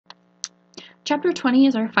Chapter 20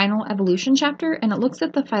 is our final evolution chapter, and it looks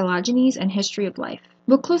at the phylogenies and history of life.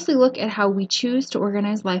 We'll closely look at how we choose to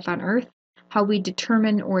organize life on Earth, how we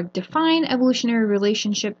determine or define evolutionary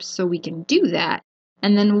relationships so we can do that,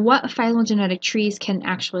 and then what phylogenetic trees can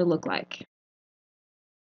actually look like.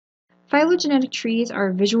 Phylogenetic trees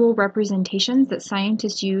are visual representations that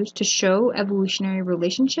scientists use to show evolutionary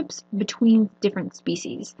relationships between different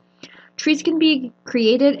species. Trees can be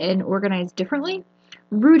created and organized differently.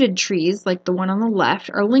 Rooted trees, like the one on the left,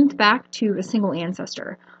 are linked back to a single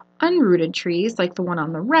ancestor. Unrooted trees, like the one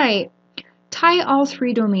on the right, tie all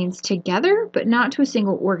three domains together, but not to a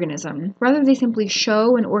single organism. Rather, they simply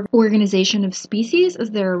show an organization of species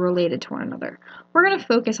as they're related to one another. We're going to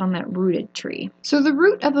focus on that rooted tree. So the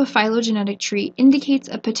root of a phylogenetic tree indicates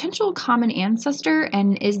a potential common ancestor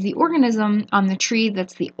and is the organism on the tree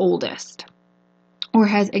that's the oldest, or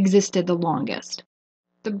has existed the longest.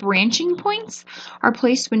 The branching points are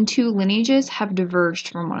placed when two lineages have diverged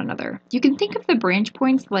from one another. You can think of the branch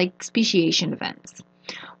points like speciation events.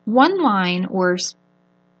 One line or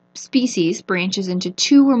species branches into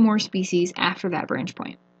two or more species after that branch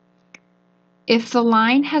point. If the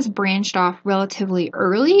line has branched off relatively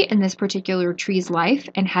early in this particular tree's life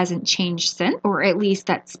and hasn't changed since, or at least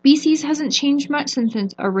that species hasn't changed much since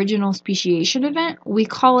its original speciation event, we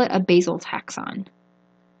call it a basal taxon.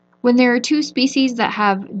 When there are two species that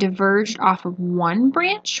have diverged off of one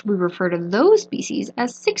branch, we refer to those species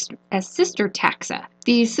as sister taxa.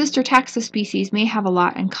 These sister taxa species may have a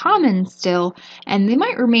lot in common still, and they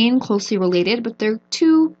might remain closely related, but they're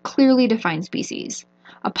two clearly defined species.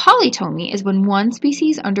 A polytomy is when one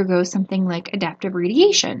species undergoes something like adaptive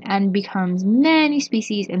radiation and becomes many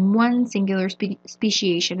species in one singular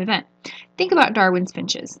speciation event. Think about Darwin's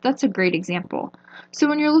finches. That's a great example. So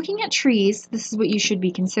when you're looking at trees, this is what you should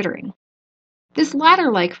be considering. This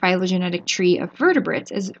ladder-like phylogenetic tree of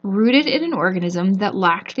vertebrates is rooted in an organism that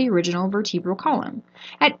lacked the original vertebral column.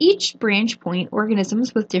 At each branch point,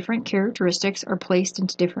 organisms with different characteristics are placed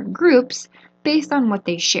into different groups based on what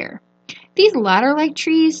they share. These ladder-like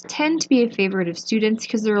trees tend to be a favorite of students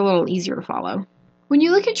because they're a little easier to follow. When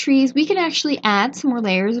you look at trees, we can actually add some more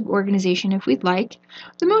layers of organization if we'd like.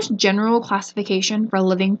 The most general classification for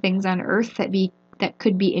living things on Earth that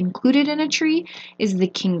could be included in a tree is the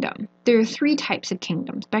kingdom. There are three types of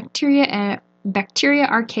kingdoms: bacteria,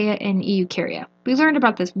 archaea, and eukarya. We learned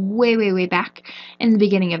about this way back in the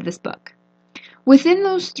beginning of this book. Within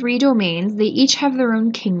those three domains, they each have their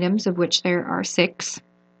own kingdoms, of which there are 6.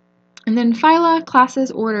 And then phyla, classes,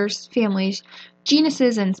 orders, families,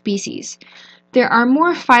 genuses, and species. There are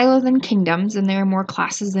more phyla than kingdoms, and there are more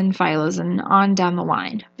classes than phylas, and on down the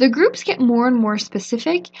line. The groups get more and more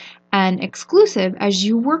specific and exclusive as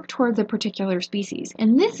you work towards a particular species.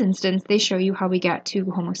 In this instance, they show you how we got to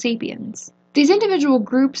Homo sapiens. These individual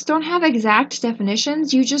groups don't have exact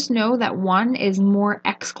definitions, you just know that one is more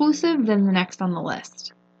exclusive than the next on the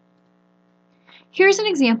list. Here's an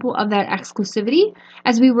example of that exclusivity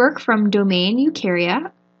as we work from domain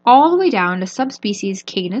eukarya all the way down to subspecies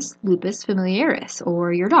Canis lupus familiaris,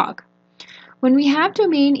 or your dog. When we have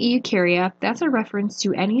domain eukarya, that's a reference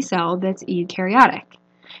to any cell that's eukaryotic.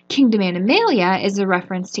 Kingdom Animalia is a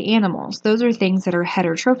reference to animals. Those are things that are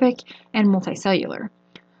heterotrophic and multicellular.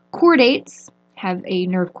 Chordates have a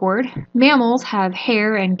nerve cord. Mammals have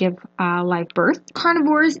hair and give live birth.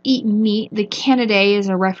 Carnivores eat meat. The Canidae is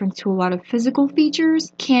a reference to a lot of physical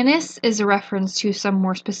features. Canis is a reference to some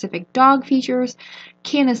more specific dog features.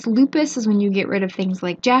 Canis lupus is when you get rid of things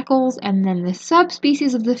like jackals. And then the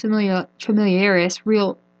subspecies of the familiaris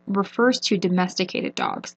refers to domesticated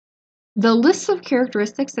dogs. The lists of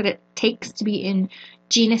characteristics that it takes to be in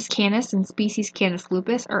genus Canis and species Canis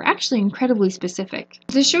lupus are actually incredibly specific.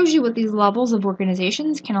 This shows you what these levels of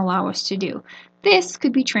organizations can allow us to do. This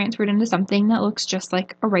could be transferred into something that looks just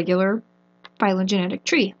like a regular phylogenetic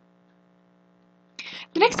tree.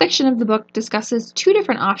 The next section of the book discusses 2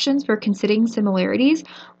 different options for considering similarities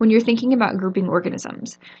when you're thinking about grouping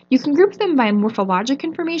organisms. You can group them by morphologic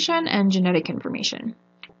information and genetic information.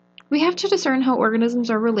 We have to discern how organisms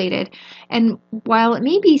are related, and while it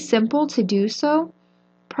may be simple to do so,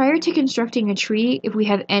 prior to constructing a tree, if we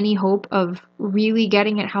have any hope of really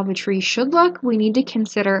getting at how the tree should look, we need to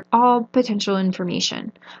consider all potential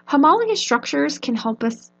information. Homologous structures can help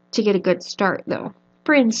us to get a good start, though.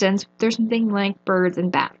 For instance, there's something like birds and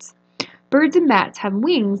bats. Birds and bats have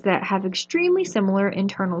wings that have extremely similar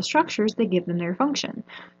internal structures that give them their function.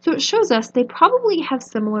 So it shows us they probably have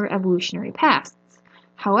similar evolutionary paths.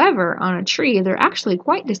 However, on a tree, they're actually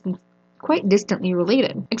quite distantly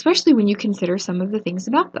related, especially when you consider some of the things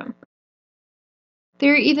about them.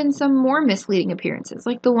 There are even some more misleading appearances,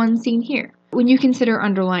 like the one seen here. When you consider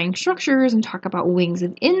underlying structures and talk about wings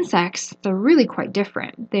of insects, they're really quite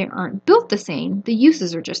different. They aren't built the same, the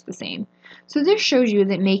uses are just the same. So this shows you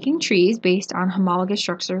that making trees based on homologous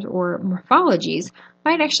structures or morphologies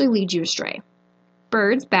might actually lead you astray.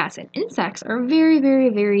 Birds, bats, and insects are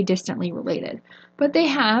very distantly related, but they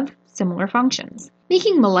have similar functions.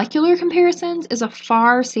 Making molecular comparisons is a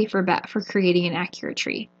far safer bet for creating an accurate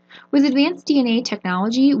tree. With advanced DNA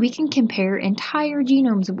technology, we can compare entire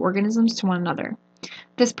genomes of organisms to one another.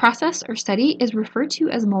 This process or study is referred to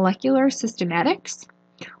as molecular systematics.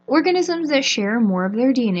 Organisms that share more of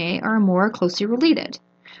their DNA are more closely related.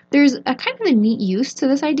 There's a kind of a neat use to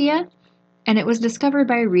this idea, and it was discovered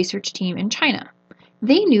by a research team in China.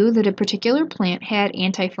 They knew that a particular plant had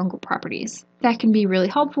antifungal properties. That can be really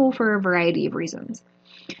helpful for a variety of reasons.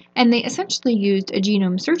 And they essentially used a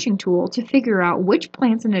genome searching tool to figure out which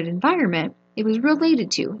plants in an environment it was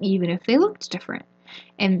related to, even if they looked different.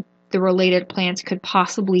 And the related plants could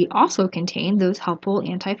possibly also contain those helpful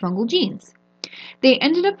antifungal genes. They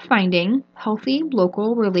ended up finding healthy,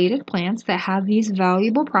 local, related plants that have these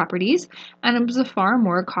valuable properties, and it was a far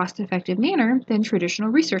more cost-effective manner than traditional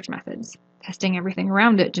research methods, testing everything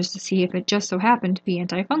around it just to see if it just so happened to be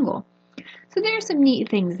antifungal. So there are some neat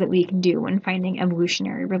things that we can do when finding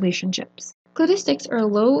evolutionary relationships. Cladistics are a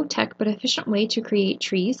low-tech but efficient way to create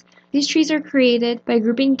trees. These trees are created by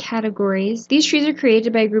grouping categories. These trees are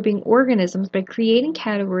created by grouping organisms by creating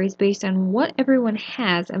categories based on what everyone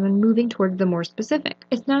has and then moving towards the more specific.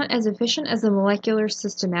 It's not as efficient as the molecular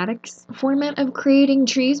systematics format of creating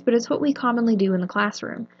trees, but it's what we commonly do in the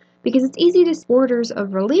classroom because it's easy to see orders of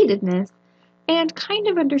relatedness and kind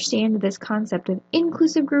of understand this concept of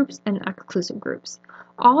inclusive groups and exclusive groups.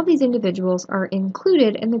 All of these individuals are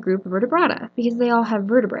included in the group Vertebrata because they all have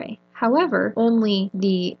vertebrae. However, only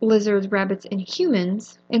the lizards, rabbits, and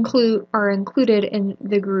humans are included in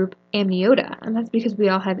the group Amniota, and that's because we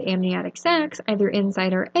all have amniotic sacs either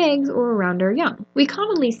inside our eggs or around our young. We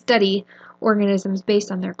commonly study organisms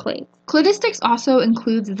based on their clades. Cladistics also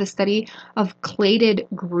includes the study of claded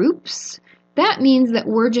groups. That means that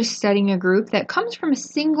we're just studying a group that comes from a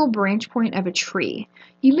single branch point of a tree.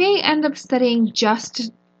 You may end up studying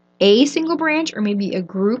just a single branch or maybe a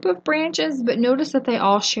group of branches, but notice that they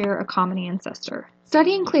all share a common ancestor.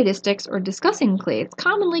 Studying cladistics or discussing clades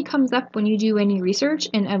commonly comes up when you do any research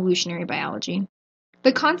in evolutionary biology.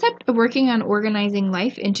 The concept of working on organizing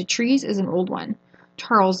life into trees is an old one.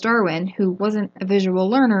 Charles Darwin, who wasn't a visual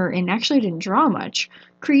learner and actually didn't draw much,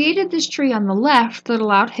 created this tree on the left that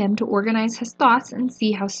allowed him to organize his thoughts and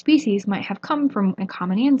see how species might have come from a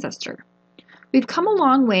common ancestor. We've come a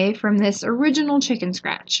long way from this original chicken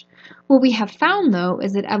scratch. What we have found, though,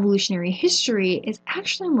 is that evolutionary history is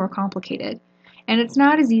actually more complicated, and it's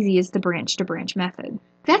not as easy as the branch-to-branch method.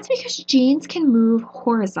 That's because genes can move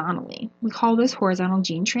horizontally. We call this horizontal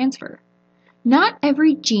gene transfer. Not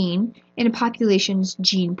every gene in a population's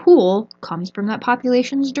gene pool comes from that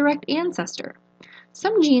population's direct ancestor.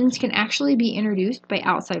 Some genes can actually be introduced by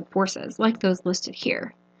outside forces, like those listed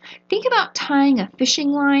here. Think about tying a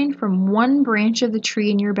fishing line from one branch of the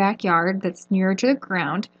tree in your backyard that's nearer to the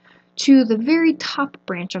ground to the very top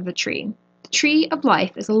branch of the tree. The tree of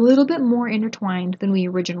life is a little bit more intertwined than we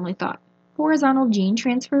originally thought. Horizontal gene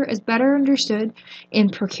transfer is better understood in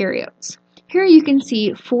prokaryotes. Here you can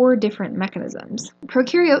see 4 different mechanisms.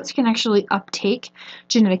 Prokaryotes can actually uptake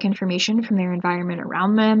genetic information from their environment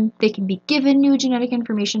around them. They can be given new genetic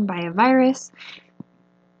information by a virus.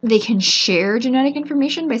 They can share genetic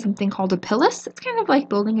information by something called a pilus. It's kind of like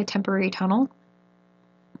building a temporary tunnel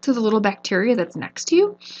to the little bacteria that's next to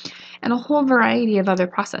you, and a whole variety of other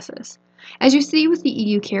processes. As you see with the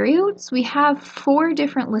eukaryotes, we have 4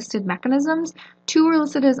 different listed mechanisms. 2 are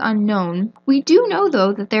listed as unknown. We do know,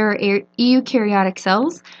 though, that there are eukaryotic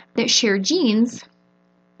cells that share genes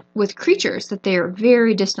with creatures that they are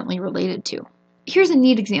very distantly related to. Here's a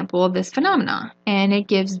neat example of this phenomena, and it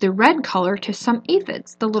gives the red color to some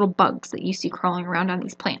aphids, the little bugs that you see crawling around on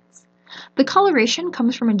these plants. The coloration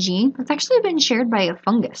comes from a gene that's actually been shared by a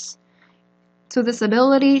fungus. So this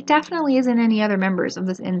ability definitely isn't any other members of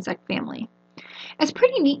this insect family. It's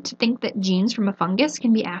pretty neat to think that genes from a fungus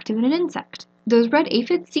can be active in an insect. Those red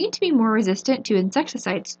aphids seem to be more resistant to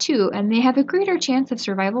insecticides too, and they have a greater chance of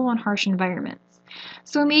survival in harsh environments.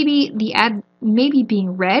 So maybe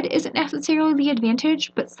being red isn't necessarily the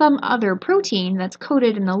advantage, but some other protein that's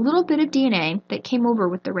coded in a little bit of DNA that came over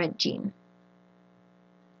with the red gene.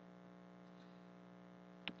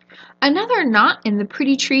 Another knot in the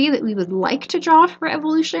pretty tree that we would like to draw for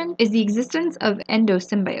evolution is the existence of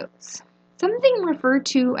endosymbiotes. Something referred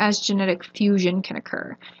to as genetic fusion can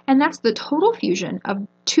occur, and that's the total fusion of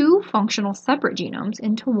two functional separate genomes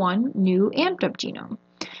into one new amped up genome.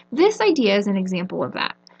 This idea is an example of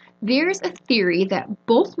that. There's a theory that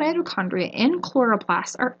both mitochondria and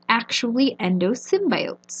chloroplasts are actually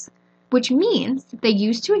endosymbiotes, which means that they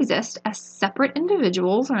used to exist as separate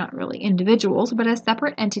individuals, or not really individuals, but as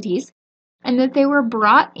separate entities, and that they were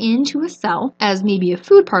brought into a cell as maybe a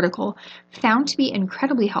food particle, found to be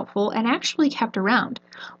incredibly helpful and actually kept around.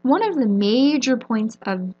 One of the major points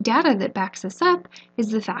of data that backs this up is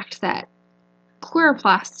the fact that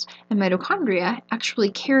chloroplasts and mitochondria actually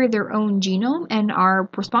carry their own genome and are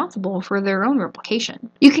responsible for their own replication.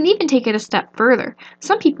 You can even take it a step further.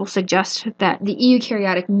 Some people suggest that the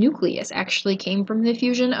eukaryotic nucleus actually came from the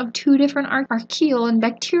fusion of two different archaeal and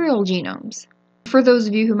bacterial genomes. For those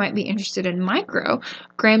of you who might be interested in micro,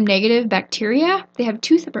 gram-negative bacteria, they have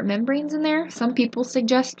two separate membranes in there. Some people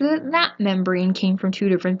suggest that that membrane came from two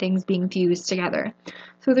different things being fused together.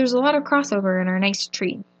 So there's a lot of crossover in our nice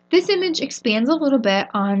tree. This image expands a little bit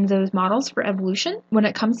on those models for evolution when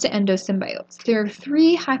it comes to endosymbiotes. There are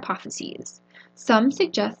three hypotheses. Some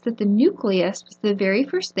suggest that the nucleus was the very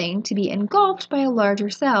first thing to be engulfed by a larger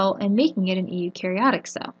cell and making it an eukaryotic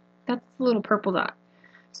cell. That's the little purple dot.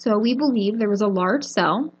 So we believe there was a large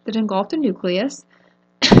cell that engulfed a nucleus,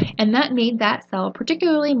 and that made that cell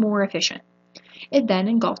particularly more efficient. It then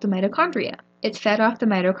engulfed the mitochondria. It fed off the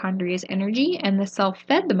mitochondria's energy, and the cell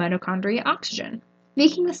fed the mitochondria oxygen,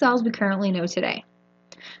 making the cells we currently know today.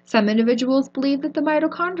 Some individuals believe that the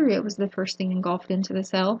mitochondria was the first thing engulfed into the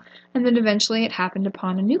cell, and then eventually it happened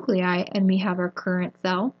upon a nuclei, and we have our current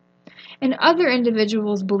cell. And other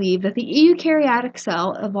individuals believe that the eukaryotic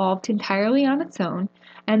cell evolved entirely on its own,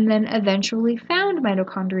 and then eventually found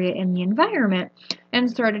mitochondria in the environment and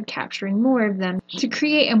started capturing more of them to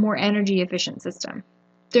create a more energy efficient system.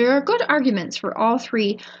 There are good arguments for all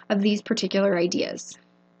three of these particular ideas.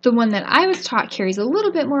 The one that I was taught carries a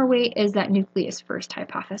little bit more weight is that nucleus first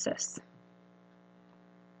hypothesis.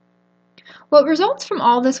 What results from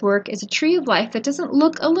all this work is a tree of life that doesn't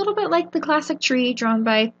look a little bit like the classic tree drawn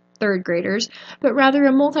by third graders, but rather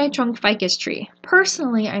a multi-trunk ficus tree.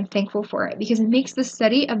 Personally, I'm thankful for it because it makes the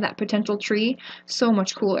study of that potential tree so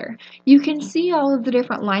much cooler. You can see all of the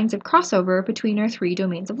different lines of crossover between our three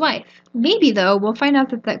domains of life. Maybe, though, we'll find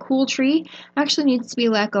out that that cool tree actually needs to be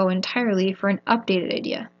let go entirely for an updated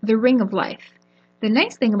idea, the ring of life. The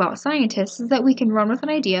nice thing about scientists is that we can run with an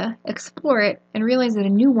idea, explore it, and realize that a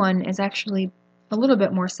new one is actually a little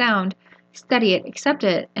bit more sound, study it, accept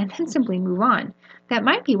it, and then simply move on. That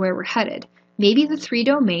might be where we're headed. Maybe the three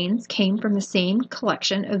domains came from the same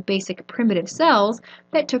collection of basic primitive cells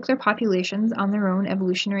that took their populations on their own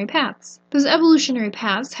evolutionary paths. Those evolutionary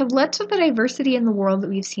paths have led to the diversity in the world that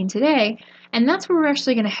we've seen today, and that's where we're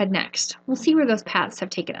actually going to head next. We'll see where those paths have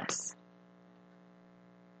taken us.